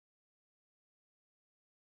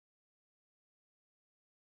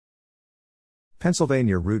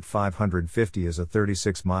Pennsylvania Route 550 is a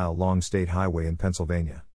 36-mile-long state highway in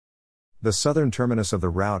Pennsylvania. The southern terminus of the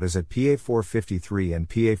route is at PA 453 and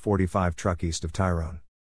PA 45 truck east of Tyrone.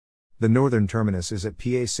 The northern terminus is at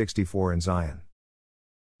PA 64 in Zion.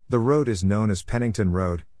 The road is known as Pennington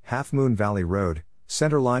Road, Halfmoon Valley Road,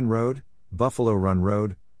 Center Line Road, Buffalo Run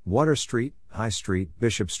Road, Water Street, High Street,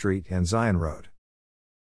 Bishop Street, and Zion Road.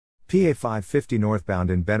 PA 550 northbound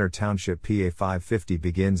in Benner Township PA 550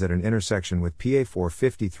 begins at an intersection with PA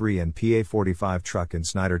 453 and PA 45 truck in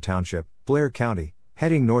Snyder Township, Blair County,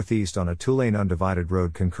 heading northeast on a two-lane undivided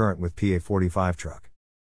road concurrent with PA 45 truck.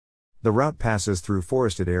 The route passes through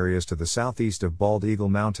forested areas to the southeast of Bald Eagle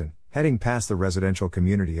Mountain, heading past the residential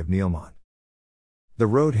community of Nealmont. The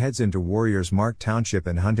road heads into Warriors Mark Township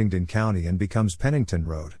in Huntingdon County and becomes Pennington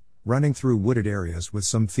Road, running through wooded areas with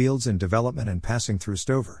some fields in development and passing through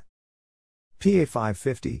Stover. PA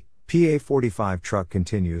 550, PA 45 truck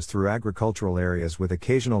continues through agricultural areas with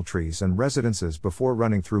occasional trees and residences before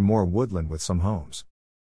running through more woodland with some homes.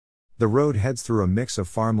 The road heads through a mix of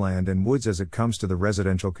farmland and woods as it comes to the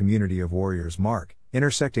residential community of Warriors Mark,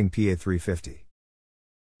 intersecting PA 350.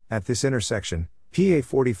 At this intersection, PA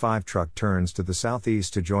 45 truck turns to the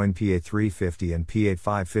southeast to join PA 350 and PA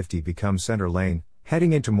 550 becomes center lane,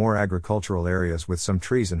 heading into more agricultural areas with some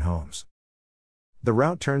trees and homes. The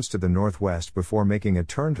route turns to the northwest before making a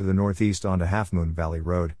turn to the northeast onto Halfmoon Valley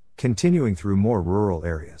Road, continuing through more rural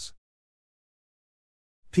areas.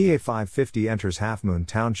 PA 550 enters Halfmoon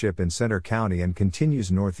Township in Center County and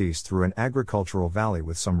continues northeast through an agricultural valley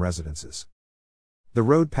with some residences. The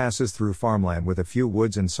road passes through farmland with a few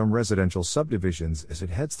woods and some residential subdivisions as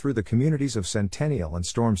it heads through the communities of Centennial and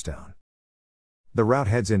Stormstown. The route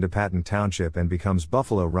heads into Patton Township and becomes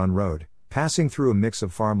Buffalo Run Road, passing through a mix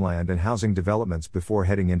of farmland and housing developments before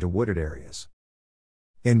heading into wooded areas.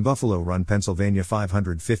 In Buffalo Run, Pennsylvania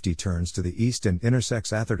 550 turns to the east and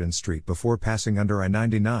intersects Atherton Street before passing under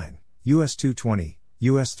I-99, US 220,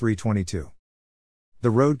 US 322. The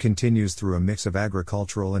road continues through a mix of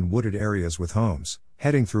agricultural and wooded areas with homes,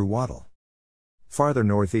 heading through Wattle. Farther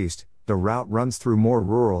northeast, the route runs through more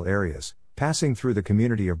rural areas, passing through the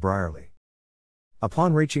community of Brierley.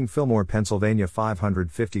 Upon reaching Fillmore, Pennsylvania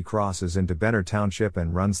 550 crosses into Benner Township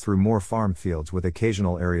and runs through more farm fields with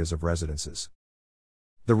occasional areas of residences.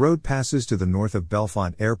 The road passes to the north of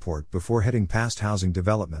Bellefonte Airport before heading past housing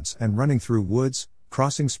developments and running through woods,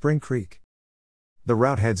 crossing Spring Creek. The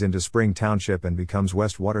route heads into Spring Township and becomes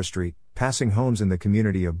West Water Street, passing homes in the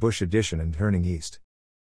community of Bush Addition and turning east.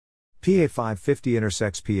 PA 550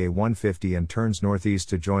 intersects PA 150 and turns northeast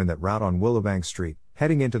to join that route on Willowbank Street,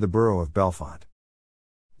 heading into the borough of Bellefonte.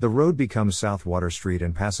 The road becomes South Water Street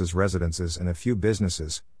and passes residences and a few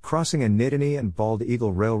businesses, crossing a Nittany and Bald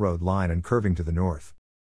Eagle Railroad line and curving to the north.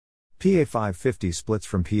 PA 550 splits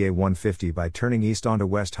from PA 150 by turning east onto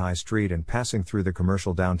West High Street and passing through the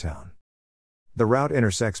commercial downtown. The route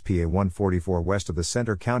intersects PA 144 west of the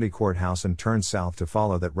Center County Courthouse and turns south to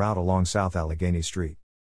follow that route along South Allegheny Street.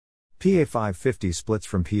 PA 550 splits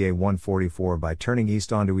from PA 144 by turning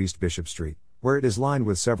east onto East Bishop Street, where it is lined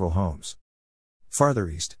with several homes. Farther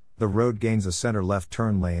east, the road gains a center-left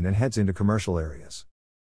turn lane and heads into commercial areas.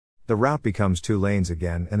 The route becomes two lanes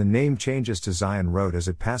again and the name changes to Zion Road as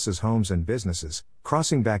it passes homes and businesses,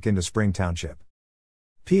 crossing back into Spring Township.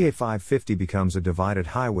 PA 550 becomes a divided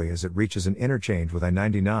highway as it reaches an interchange with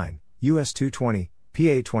I-99, US 220,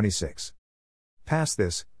 PA 26. Past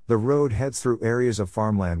this, the road heads through areas of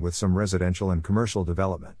farmland with some residential and commercial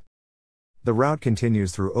development. The route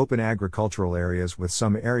continues through open agricultural areas with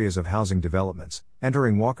some areas of housing developments,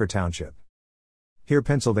 entering Walker Township. Here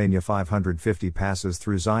Pennsylvania 550 passes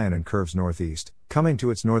through Zion and curves northeast, coming to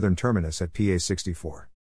its northern terminus at PA 64.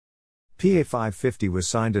 PA 550 was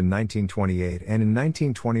signed in 1928 and in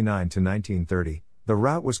 1929 to 1930, the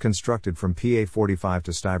route was constructed from PA 45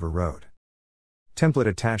 to Stiver Road. Template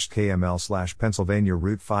attached KML/Pennsylvania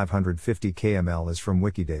Route 550 KML is from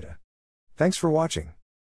Wikidata. Thanks for watching.